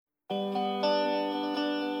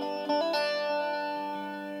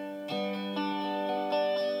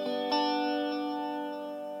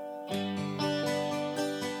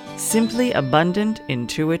Simply Abundant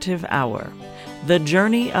Intuitive Hour. The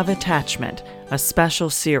Journey of Attachment, a special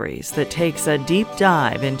series that takes a deep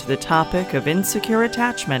dive into the topic of insecure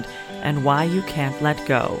attachment and why you can't let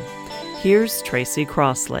go. Here's Tracy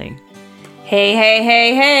Crossley.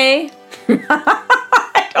 Hey.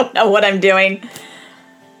 I don't know what I'm doing.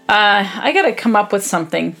 I gotta come up with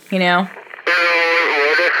something, you know?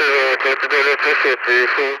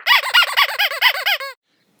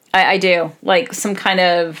 I do. Like some kind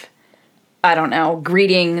of, I don't know,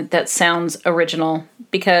 greeting that sounds original.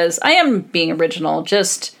 Because I am being original,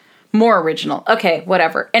 just more original. Okay,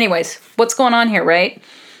 whatever. Anyways, what's going on here, right?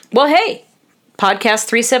 Well, hey, podcast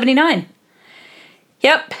 379.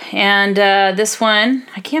 Yep, and this one,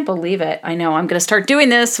 I can't believe it. I know, I'm going to start doing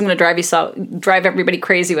this. I'm going to drive everybody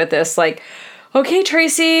crazy with this. Like, okay,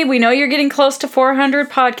 Tracy, we know you're getting close to 400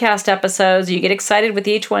 podcast episodes. You get excited with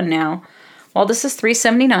each one now. Well, this is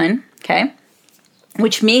 379, okay?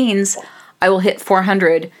 Which means I will hit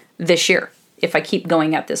 400 this year if I keep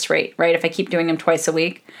going at this rate, right? If I keep doing them twice a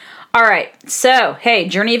week. All right, so, hey,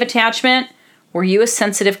 Journey of Attachment, were you a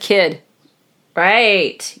sensitive kid?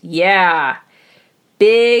 Right, yeah.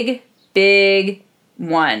 Big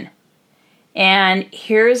one. And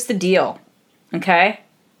here's the deal, okay?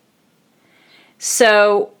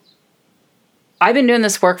 So I've been doing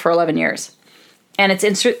this work for 11 years. And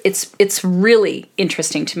it's really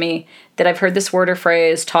interesting to me that I've heard this word or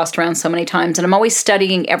phrase tossed around so many times. And I'm always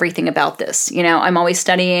studying everything about this. You know, I'm always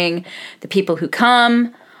studying the people who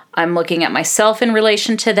come. I'm looking at myself in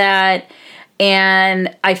relation to that.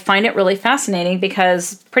 And I find it really fascinating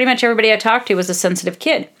because pretty much everybody I talked to was a sensitive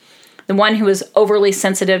kid. The one who was overly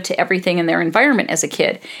sensitive to everything in their environment as a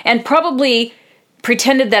kid. And probably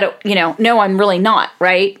pretended that, no, I'm really not,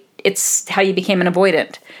 right? It's how you became an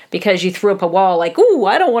avoidant. Because you threw up a wall like, ooh,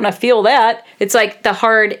 I don't want to feel that. It's like the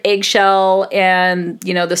hard eggshell and,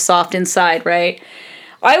 the soft inside, right?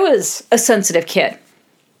 I was a sensitive kid.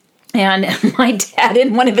 And my dad,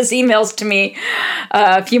 in one of his emails to me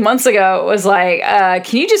a few months ago, was like,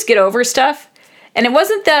 can you just get over stuff? And it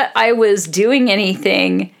wasn't that I was doing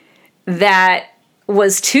anything that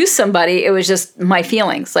was to somebody. It was just my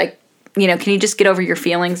feelings. Like, can you just get over your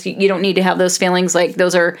feelings? You don't need to have those feelings. Like,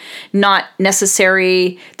 those are not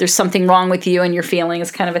necessary. There's something wrong with you and your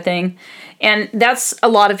feelings, kind of a thing. And that's a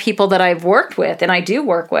lot of people that I've worked with and I do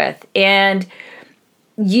work with. And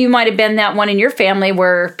you might have been that one in your family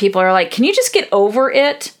where people are like, can you just get over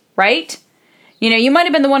it, right? You might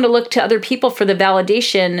have been the one to look to other people for the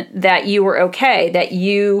validation that you were okay, that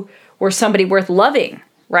you were somebody worth loving,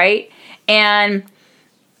 right? And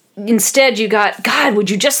instead you got, God, would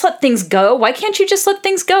you just let things go? Why can't you just let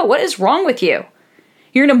things go? What is wrong with you?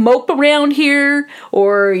 You're going to mope around here,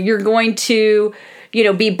 or you're going to,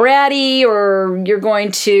 be bratty, or you're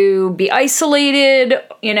going to be isolated,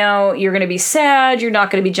 you're going to be sad, you're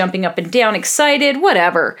not going to be jumping up and down, excited,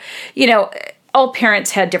 whatever. All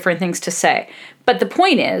parents had different things to say. But the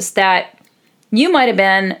point is that you might have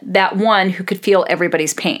been that one who could feel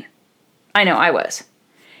everybody's pain. I know I was.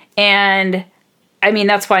 And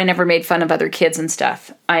that's why I never made fun of other kids and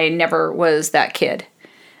stuff. I never was that kid,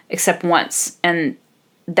 except once. And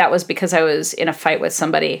that was because I was in a fight with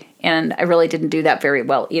somebody, and I really didn't do that very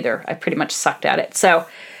well either. I pretty much sucked at it. So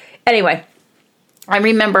anyway, I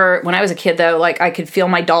remember when I was a kid, though, like I could feel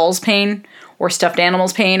my doll's pain or stuffed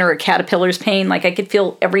animal's pain or a caterpillar's pain. Like I could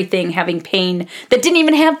feel everything having pain that didn't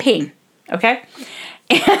even have pain, okay?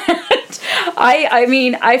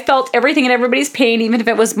 And I felt everything and everybody's pain, even if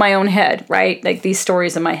it was my own head, right? Like these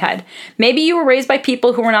stories in my head. Maybe you were raised by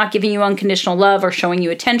people who were not giving you unconditional love or showing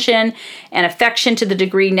you attention and affection to the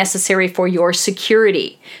degree necessary for your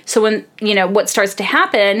security. So when, what starts to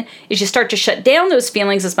happen is you start to shut down those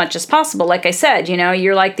feelings as much as possible. Like I said,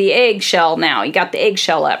 you're like the eggshell now. You got the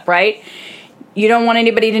eggshell up, right? You don't want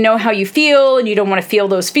anybody to know how you feel, and you don't want to feel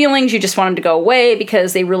those feelings. You just want them to go away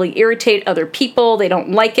because they really irritate other people. They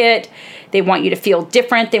don't like it. They want you to feel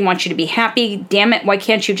different. They want you to be happy. Damn it, why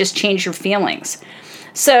can't you just change your feelings?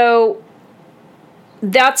 So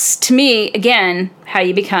that's, to me, again, how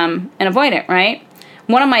you become an avoidant, right?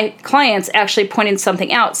 One of my clients actually pointed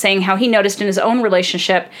something out, saying how he noticed in his own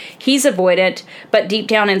relationship, he's avoidant, but deep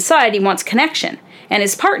down inside, he wants connection. And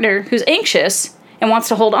his partner, who's anxious and wants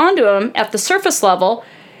to hold on to him at the surface level,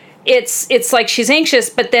 it's like she's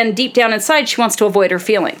anxious, but then deep down inside, she wants to avoid her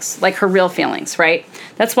feelings, like her real feelings, right?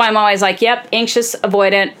 That's why I'm always like, yep, anxious,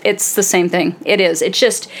 avoidant, it's the same thing. It is. It's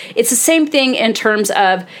the same thing in terms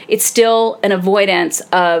of it's still an avoidance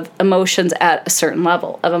of emotions at a certain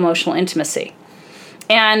level of emotional intimacy.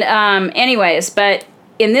 And anyways, but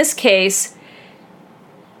in this case,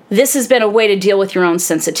 This has been a way to deal with your own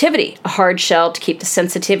sensitivity, a hard shell to keep the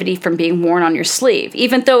sensitivity from being worn on your sleeve,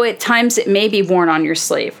 even though at times it may be worn on your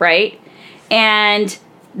sleeve, right? And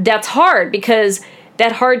that's hard because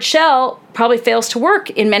that hard shell probably fails to work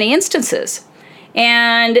in many instances.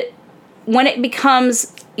 And when it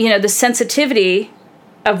becomes, the sensitivity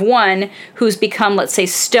of one who's become, let's say,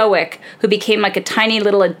 stoic, who became like a tiny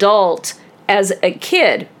little adult as a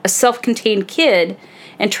kid, a self-contained kid,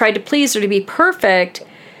 and tried to please her to be perfect,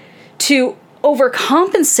 to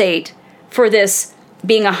overcompensate for this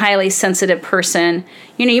being a highly sensitive person,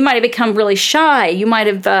 you might have become really shy. You might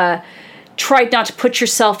have tried not to put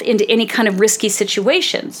yourself into any kind of risky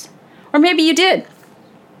situations. Or maybe you did.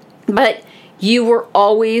 But you were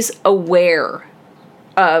always aware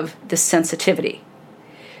of the sensitivity.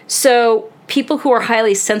 So people who are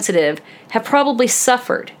highly sensitive have probably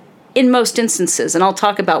suffered in most instances, and I'll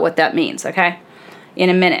talk about what that means, okay, in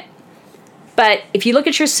a minute. But if you look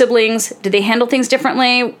at your siblings, did they handle things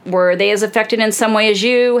differently? Were they as affected in some way as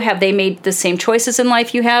you? Have they made the same choices in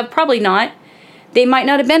life you have? Probably not. They might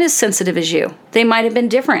not have been as sensitive as you. They might have been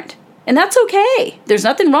different. And that's okay. There's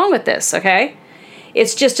nothing wrong with this, okay?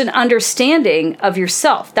 It's just an understanding of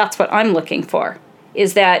yourself. That's what I'm looking for,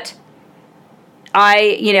 is that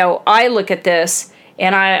I look at this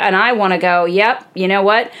and I want to go, yep, you know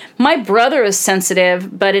what? My brother is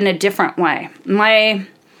sensitive, but in a different way.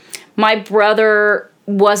 My brother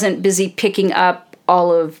wasn't busy picking up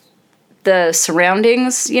all of the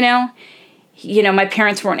surroundings, my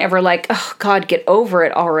parents weren't ever like, oh, God, get over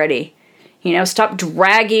it already. Stop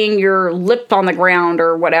dragging your lip on the ground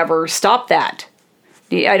or whatever. Stop that.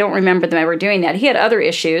 I don't remember them ever doing that. He had other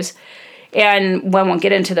issues, and I won't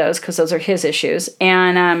get into those because those are his issues.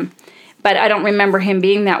 And but I don't remember him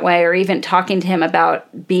being that way or even talking to him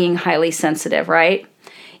about being highly sensitive, right?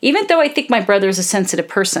 Even though I think my brother is a sensitive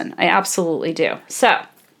person. I absolutely do. So,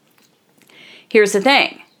 here's the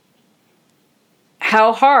thing.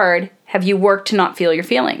 How hard have you worked to not feel your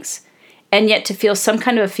feelings? And yet to feel some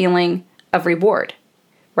kind of a feeling of reward,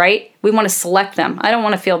 right? We want to select them. I don't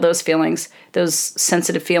want to feel those feelings, those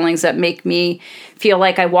sensitive feelings that make me feel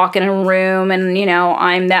like I walk in a room and,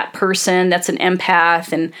 I'm that person that's an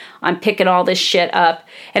empath and I'm picking all this shit up.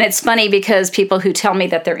 And it's funny because people who tell me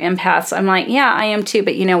that they're empaths, I'm like, yeah, I am too.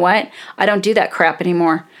 But you know what? I don't do that crap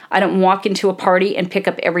anymore. I don't walk into a party and pick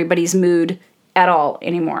up everybody's mood at all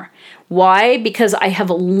anymore. Why? Because I have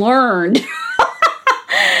learned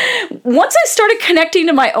once I started connecting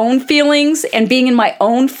to my own feelings and being in my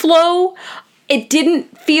own flow, it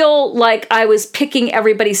didn't feel like I was picking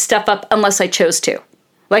everybody's stuff up unless I chose to.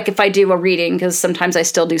 Like if I do a reading, because sometimes I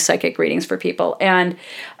still do psychic readings for people. And,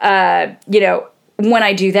 when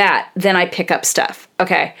I do that, then I pick up stuff.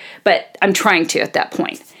 Okay. But I'm trying to at that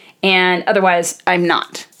point. And otherwise, I'm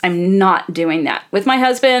not. I'm not doing that. With my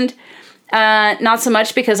husband, not so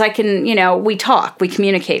much because I can, we talk, we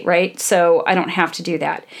communicate, right? So I don't have to do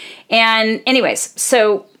that. And anyways,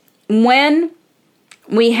 so when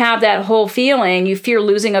we have that whole feeling, you fear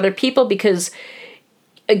losing other people because,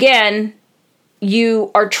 again, you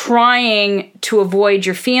are trying to avoid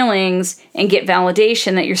your feelings and get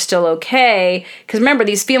validation that you're still okay. Because remember,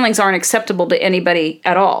 these feelings aren't acceptable to anybody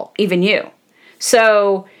at all, even you.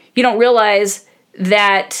 So you don't realize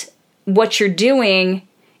that what you're doing,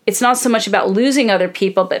 it's not so much about losing other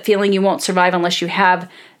people, but feeling you won't survive unless you have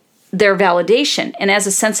their validation. And as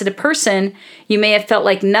a sensitive person, you may have felt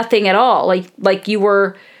like nothing at all, like you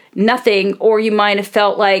were nothing, or you might have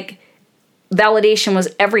felt like validation was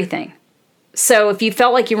everything. So if you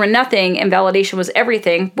felt like you were nothing and validation was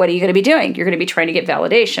everything, what are you going to be doing? You're going to be trying to get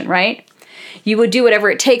validation, right? You would do whatever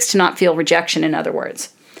it takes to not feel rejection, in other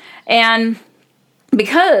words. And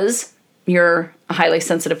because you're a highly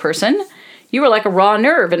sensitive person, you were like a raw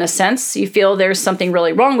nerve in a sense. You feel there's something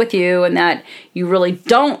really wrong with you and that you really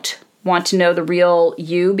don't want to know the real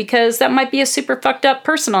you because that might be a super fucked up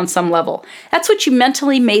person on some level. That's what you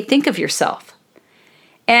mentally may think of yourself.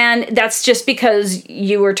 And that's just because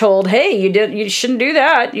you were told, hey, you shouldn't do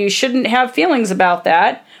that. You shouldn't have feelings about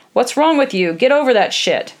that. What's wrong with you? Get over that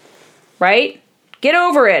shit, right? Get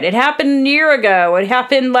over it. It happened a year ago. It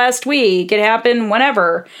happened last week. It happened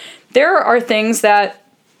whenever. There are things that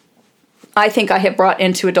I think I have brought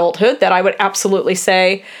into adulthood that I would absolutely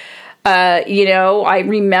say, I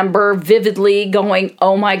remember vividly going,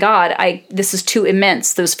 oh my God, this is too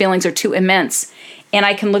immense. Those feelings are too immense. And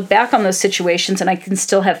I can look back on those situations and I can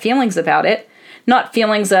still have feelings about it. Not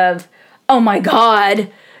feelings of, oh my God,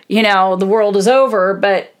 the world is over,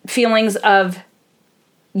 but feelings of,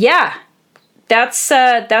 yeah, that's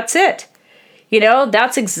it.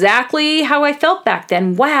 That's exactly how I felt back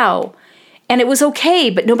then. Wow. And it was okay,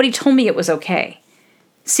 but nobody told me it was okay.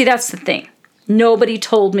 See, that's the thing. Nobody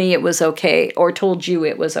told me it was okay or told you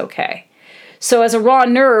it was okay. So as a raw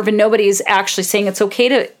nerve, and nobody's actually saying it's okay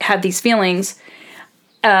to have these feelings,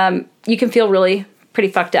 you can feel really pretty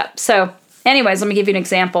fucked up. So anyways, let me give you an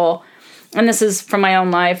example. And this is from my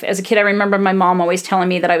own life. As a kid, I remember my mom always telling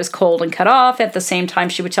me that I was cold and cut off. At the same time,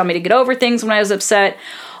 she would tell me to get over things when I was upset.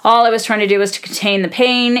 All I was trying to do was to contain the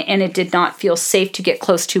pain, and it did not feel safe to get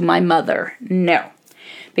close to my mother. No,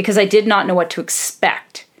 because I did not know what to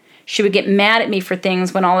expect. She would get mad at me for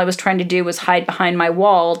things when all I was trying to do was hide behind my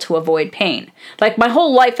wall to avoid pain. Like my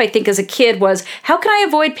whole life, I think, as a kid was, how can I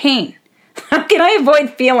avoid pain? How can I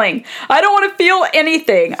avoid feeling? I don't want to feel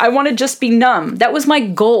anything. I want to just be numb. That was my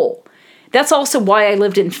goal. That's also why I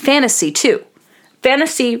lived in fantasy, too.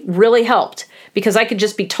 Fantasy really helped because I could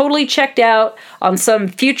just be totally checked out on some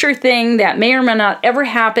future thing that may or may not ever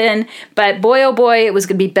happen. But boy, oh boy, it was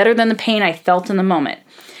going to be better than the pain I felt in the moment.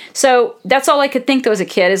 So that's all I could think though as a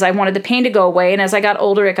kid is I wanted the pain to go away. And as I got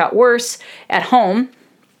older, it got worse at home.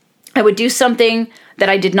 I would do something that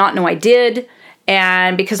I did not know I did.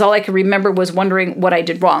 And because all I could remember was wondering what I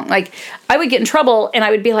did wrong. Like I would get in trouble and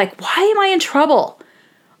I would be like, why am I in trouble?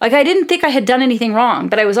 Like I didn't think I had done anything wrong,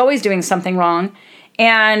 but I was always doing something wrong.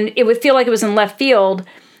 And it would feel like it was in left field.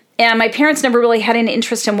 And my parents never really had any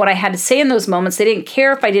interest in what I had to say in those moments. They didn't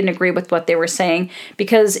care if I didn't agree with what they were saying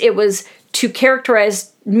because it was to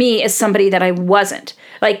characterize me as somebody that I wasn't.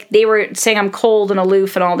 Like they were saying I'm cold and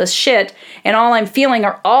aloof and all this shit. And all I'm feeling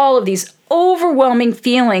are all of these overwhelming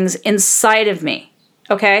feelings inside of me.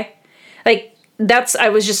 Okay? Like I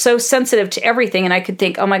was just so sensitive to everything. And I could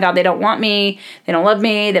think, oh my God, they don't want me. They don't love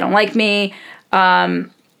me. They don't like me.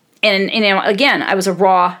 And again, I was a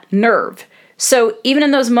raw nerve. So even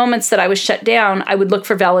in those moments that I was shut down, I would look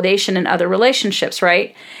for validation in other relationships,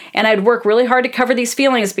 right? And I'd work really hard to cover these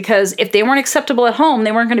feelings because if they weren't acceptable at home,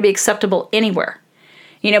 they weren't going to be acceptable anywhere.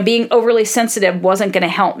 You know, being overly sensitive wasn't going to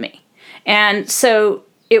help me. And so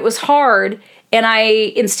it was hard. And I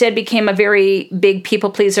instead became a very big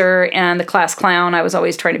people pleaser and the class clown. I was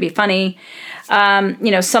always trying to be funny.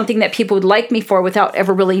 Something that people would like me for without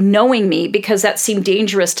ever really knowing me because that seemed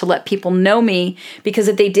dangerous to let people know me because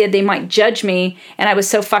if they did, they might judge me. And I was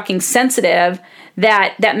so fucking sensitive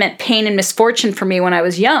that meant pain and misfortune for me when I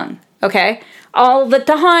was young. Okay? All the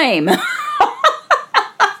time.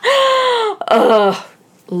 Oh,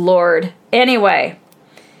 Lord. Anyway.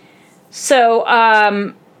 So,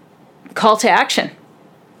 call to action.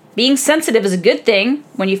 Being sensitive is a good thing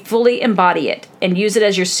when you fully embody it and use it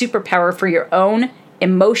as your superpower for your own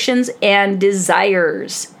emotions and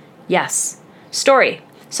desires. Yes. Story.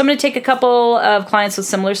 So I'm going to take a couple of clients with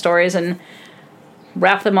similar stories and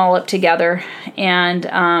wrap them all up together.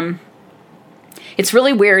 And it's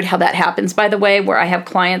really weird how that happens, by the way, where I have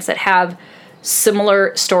clients that have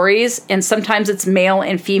similar stories, and sometimes it's male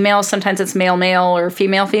and female, sometimes it's male or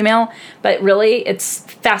female, but really it's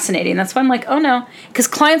fascinating. That's why I'm like, oh no, because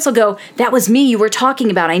clients will go, that was me you were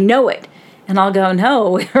talking about, I know it. And I'll go,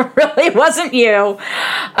 no, it really wasn't you.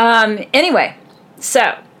 Anyway,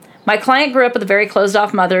 so my client grew up with a very closed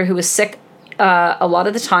off mother who was sick a lot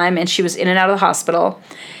of the time, and she was in and out of the hospital.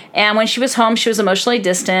 And when she was home, she was emotionally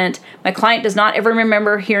distant. My client does not ever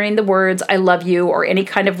remember hearing the words, I love you, or any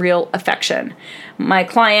kind of real affection. My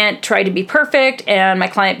client tried to be perfect, and my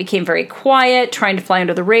client became very quiet, trying to fly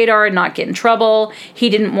under the radar and not get in trouble. He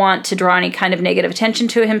didn't want to draw any kind of negative attention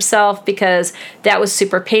to himself because that was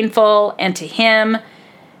super painful. And to him,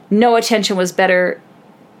 no attention was better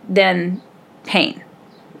than pain,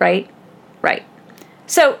 right? Right.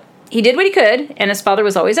 So he did what he could, and his father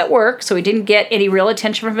was always at work, so he didn't get any real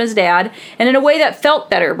attention from his dad. And in a way that felt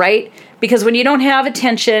better, right? Because when you don't have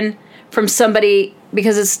attention from somebody,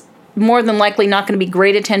 because it's more than likely not going to be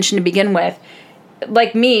great attention to begin with.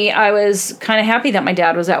 Like me, I was kind of happy that my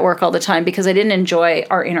dad was at work all the time because I didn't enjoy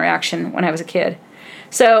our interaction when I was a kid.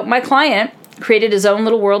 So my client created his own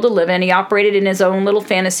little world to live in. He operated in his own little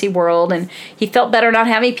fantasy world, and he felt better not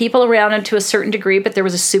having people around him to a certain degree, but there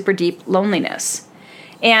was a super deep loneliness.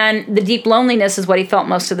 And the deep loneliness is what he felt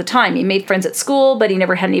most of the time. He made friends at school, but he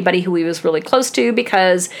never had anybody who he was really close to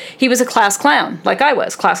because he was a class clown, like I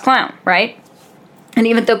was, class clown, right? And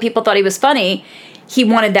even though people thought he was funny, he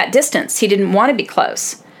wanted that distance. He didn't want to be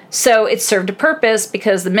close. So it served a purpose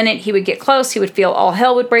because the minute he would get close, he would feel all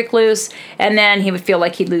hell would break loose, and then he would feel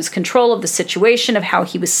like he'd lose control of the situation, of how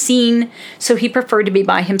he was seen. So he preferred to be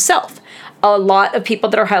by himself. A lot of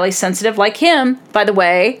people that are highly sensitive, like him, by the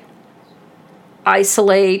way,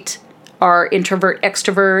 isolate, are introvert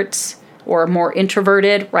extroverts, or more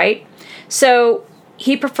introverted, right? So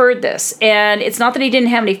he preferred this. And it's not that he didn't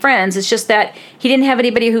have any friends, it's just that he didn't have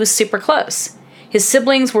anybody who was super close. His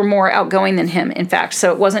siblings were more outgoing than him, in fact.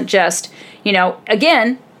 So it wasn't just,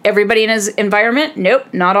 again, everybody in his environment.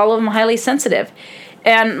 Nope, not all of them highly sensitive.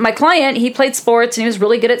 And my client, he played sports and he was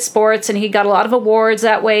really good at sports and he got a lot of awards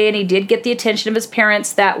that way. And he did get the attention of his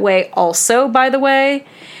parents that way also, by the way.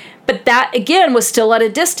 But that, again, was still at a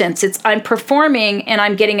distance. I'm performing and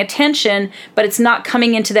I'm getting attention, but it's not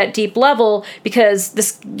coming into that deep level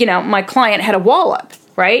because my client had a wall up,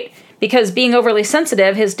 right? Because being overly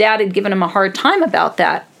sensitive, his dad had given him a hard time about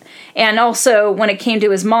that. And also, when it came to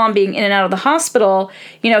his mom being in and out of the hospital,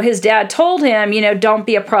 his dad told him, don't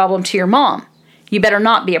be a problem to your mom. You better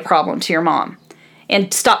not be a problem to your mom.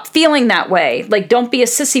 And stop feeling that way. Like, don't be a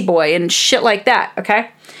sissy boy and shit like that,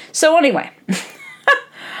 okay? So anyway.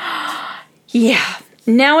 Yeah.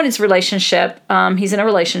 Now in his relationship, he's in a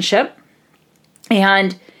relationship.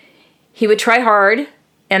 And he would try hard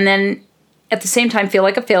and then at the same time feel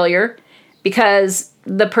like a failure because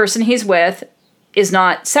the person he's with is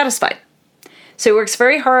not satisfied. So he works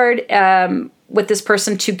very hard with this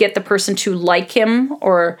person to get the person to like him,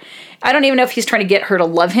 or I don't even know if he's trying to get her to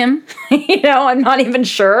love him. I'm not even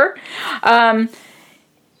sure.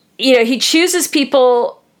 He chooses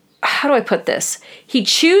people. How do I put this? He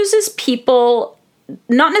chooses people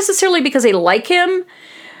not necessarily because they like him,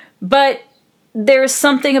 but there's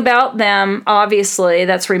something about them, obviously,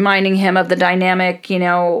 that's reminding him of the dynamic,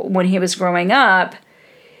 when he was growing up.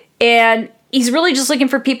 And he's really just looking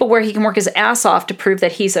for people where he can work his ass off to prove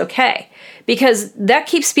that he's okay. Because that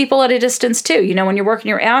keeps people at a distance too. When you're working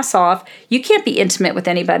your ass off, you can't be intimate with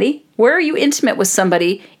anybody. Where are you intimate with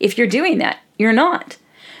somebody if you're doing that? You're not.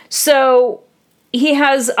 So he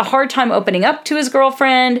has a hard time opening up to his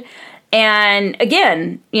girlfriend. And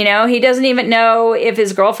again, he doesn't even know if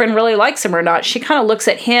his girlfriend really likes him or not. She kind of looks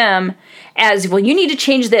at him as, well, you need to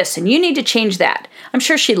change this and you need to change that. I'm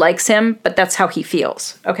sure she likes him, but that's how he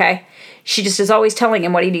feels, okay? She just is always telling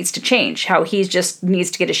him what he needs to change, how he just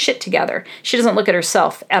needs to get his shit together. She doesn't look at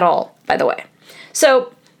herself at all, by the way.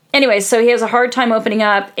 So anyway, so he has a hard time opening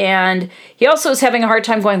up, and he also is having a hard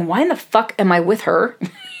time going, why in the fuck am I with her?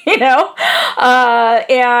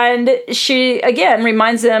 And she, again,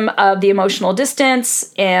 reminds him of the emotional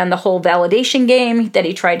distance and the whole validation game that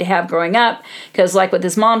he tried to have growing up. Because like with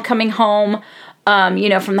his mom coming home,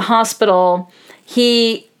 from the hospital,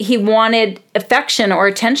 he wanted affection or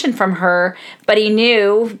attention from her, but he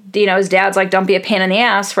knew, his dad's like, don't be a pain in the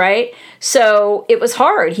ass, right? So it was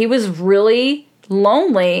hard. He was really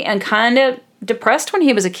lonely and kind of depressed when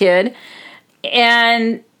he was a kid.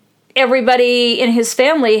 And everybody in his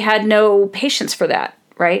family had no patience for that,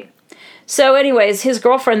 right? So anyways, his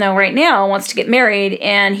girlfriend, though, right now wants to get married,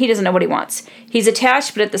 and he doesn't know what he wants. He's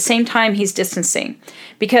attached, but at the same time, he's distancing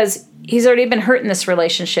because he's already been hurt in this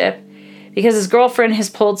relationship because his girlfriend has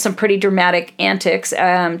pulled some pretty dramatic antics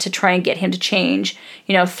to try and get him to change,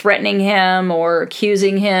 threatening him or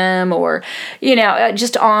accusing him or,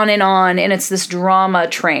 just on, and it's this drama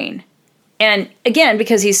train. And again,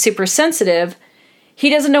 because he's super sensitive, he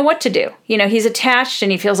doesn't know what to do. He's attached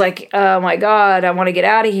and he feels like, oh my God, I want to get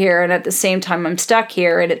out of here. And at the same time, I'm stuck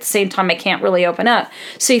here. And at the same time, I can't really open up.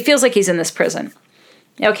 So he feels like he's in this prison.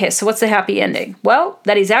 Okay, so what's the happy ending? Well,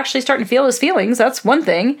 that he's actually starting to feel his feelings. That's one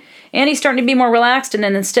thing. And he's starting to be more relaxed. And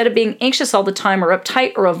then instead of being anxious all the time or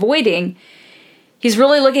uptight or avoiding, he's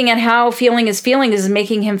really looking at how feeling his feelings is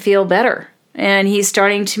making him feel better. And he's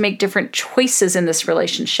starting to make different choices in this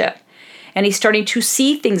relationship. And he's starting to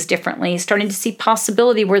see things differently. He's starting to see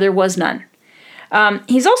possibility where there was none.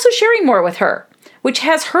 He's also sharing more with her, which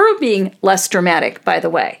has her being less dramatic, by the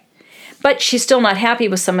way. But she's still not happy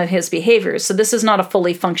with some of his behaviors. So this is not a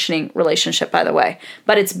fully functioning relationship, by the way.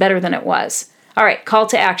 But it's better than it was. All right, call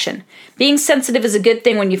to action. Being sensitive is a good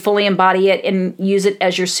thing when you fully embody it and use it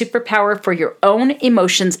as your superpower for your own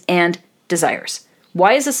emotions and desires.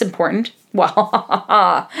 Why is this important?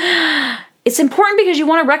 Well, it's important because you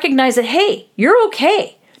want to recognize that, hey, you're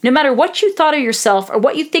okay. No matter what you thought of yourself or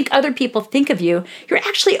what you think other people think of you, you're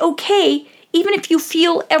actually okay even if you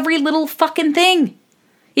feel every little fucking thing.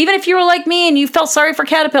 Even if you were like me and you felt sorry for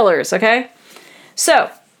caterpillars, okay? So,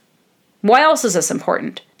 why else is this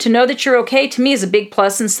important? To know that you're okay, to me, is a big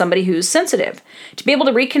plus in somebody who's sensitive. To be able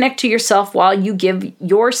to reconnect to yourself while you give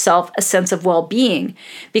yourself a sense of well-being.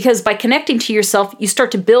 Because by connecting to yourself, you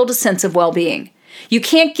start to build a sense of well-being. You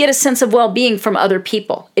can't get a sense of well-being from other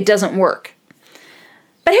people. It doesn't work.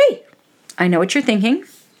 But hey, I know what you're thinking.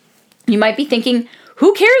 You might be thinking,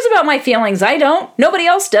 who cares about my feelings? I don't. Nobody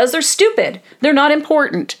else does. They're stupid. They're not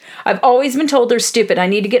important. I've always been told they're stupid. I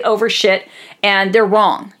need to get over shit, and they're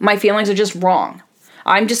wrong. My feelings are just wrong.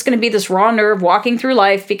 I'm just going to be this raw nerve walking through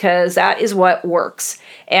life because that is what works,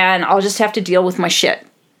 and I'll just have to deal with my shit.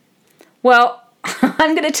 Well,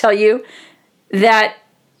 I'm going to tell you that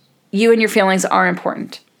you and your feelings are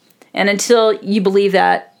important. And until you believe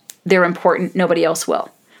that they're important, nobody else will.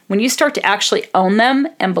 When you start to actually own them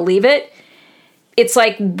and believe it, it's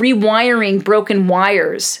like rewiring broken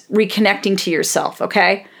wires, reconnecting to yourself,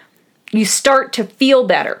 okay? You start to feel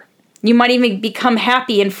better. You might even become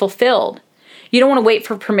happy and fulfilled. You don't want to wait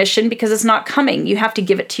for permission because it's not coming. You have to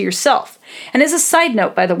give it to yourself. And as a side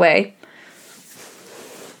note, by the way,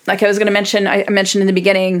 like I was going to mention, I mentioned in the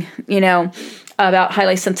beginning, about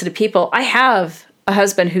highly sensitive people. I have a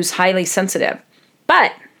husband who's highly sensitive,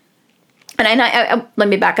 but, and let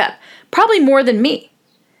me back up, probably more than me.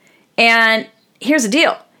 And here's the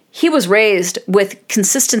deal. He was raised with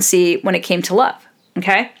consistency when it came to love,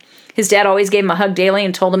 okay? His dad always gave him a hug daily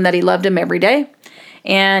and told him that he loved him every day.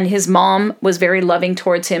 And his mom was very loving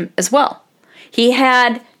towards him as well. He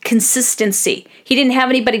had consistency. He didn't have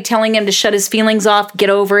anybody telling him to shut his feelings off, get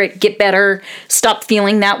over it, get better, stop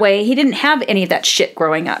feeling that way. He didn't have any of that shit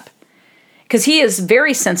growing up because he is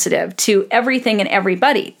very sensitive to everything and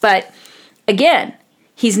everybody. But again,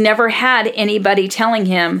 he's never had anybody telling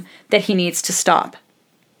him that he needs to stop.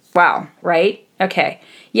 Wow, right? Okay.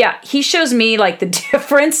 Yeah, he shows me like the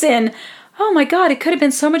difference in, oh my God, it could have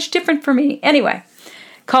been so much different for me. Anyway,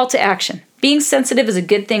 call to action. Being sensitive is a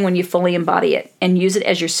good thing when you fully embody it and use it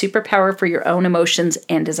as your superpower for your own emotions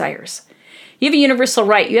and desires. You have a universal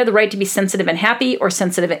right. You have the right to be sensitive and happy or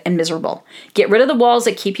sensitive and miserable. Get rid of the walls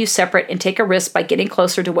that keep you separate and take a risk by getting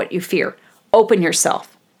closer to what you fear. Open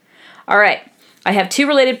yourself. All right. I have 2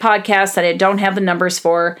 related podcasts that I don't have the numbers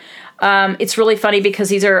for. It's really funny because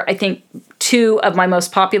these are, I think, 2 of my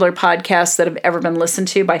most popular podcasts that have ever been listened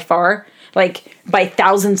to by far. Like by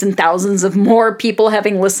thousands and thousands of more people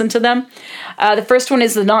having listened to them. The first one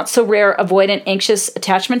is the not so rare avoidant anxious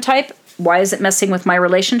attachment type. Why is it messing with my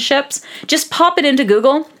relationships? Just pop it into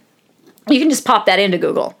Google. You can just pop that into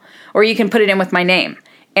Google, or you can put it in with my name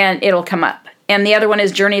and it'll come up. And the other one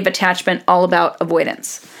is Journey of Attachment, all about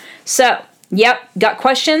avoidance. So, yep, got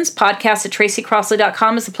questions?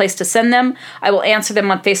 Podcast@tracycrossley.com is the place to send them. I will answer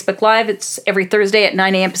them on Facebook Live. It's every Thursday at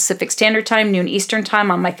 9 a.m. Pacific Standard Time, noon Eastern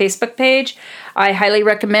Time on my Facebook page. I highly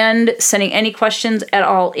recommend sending any questions at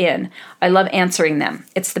all in. I love answering them.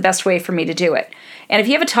 It's the best way for me to do it. And if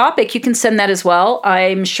you have a topic, you can send that as well.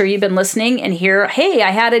 I'm sure you've been listening and hear, hey,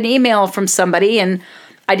 I had an email from somebody and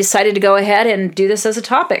I decided to go ahead and do this as a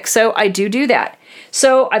topic. So I do that.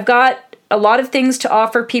 So I've got a lot of things to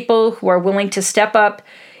offer people who are willing to step up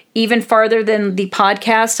even farther than the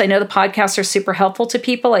podcast. I know the podcasts are super helpful to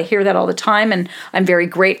people. I hear that all the time, and I'm very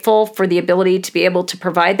grateful for the ability to be able to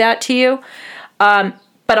provide that to you. But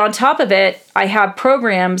on top of it, I have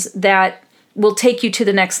programs that will take you to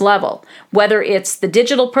the next level, whether it's the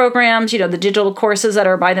digital programs, the digital courses that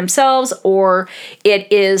are by themselves, or it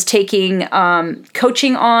is taking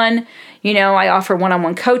coaching on. I offer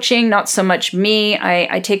one-on-one coaching, not so much me.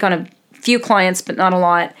 I take on a few clients, but not a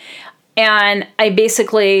lot. And I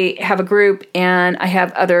basically have a group and I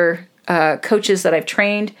have other coaches that I've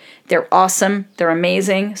trained. They're awesome. They're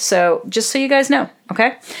amazing. So just so you guys know,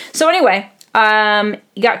 okay? So anyway,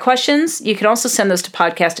 you got questions? You can also send those to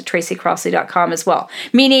podcast@tracycrossley.com as well.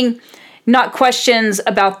 Meaning not questions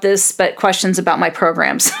about this, but questions about my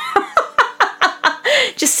programs.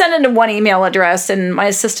 Just send it to one email address and my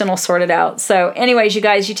assistant will sort it out. So anyways, you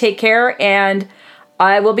guys, you take care and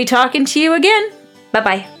I will be talking to you again.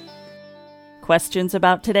 Bye-bye. Questions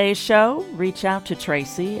about today's show? Reach out to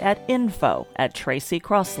Tracy at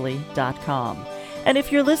info@tracycrossley.com. And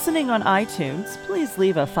if you're listening on iTunes, please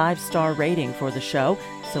leave a 5-star rating for the show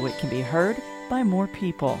so it can be heard by more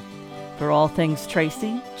people. For all things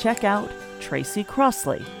Tracy, check out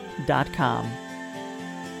tracycrossley.com.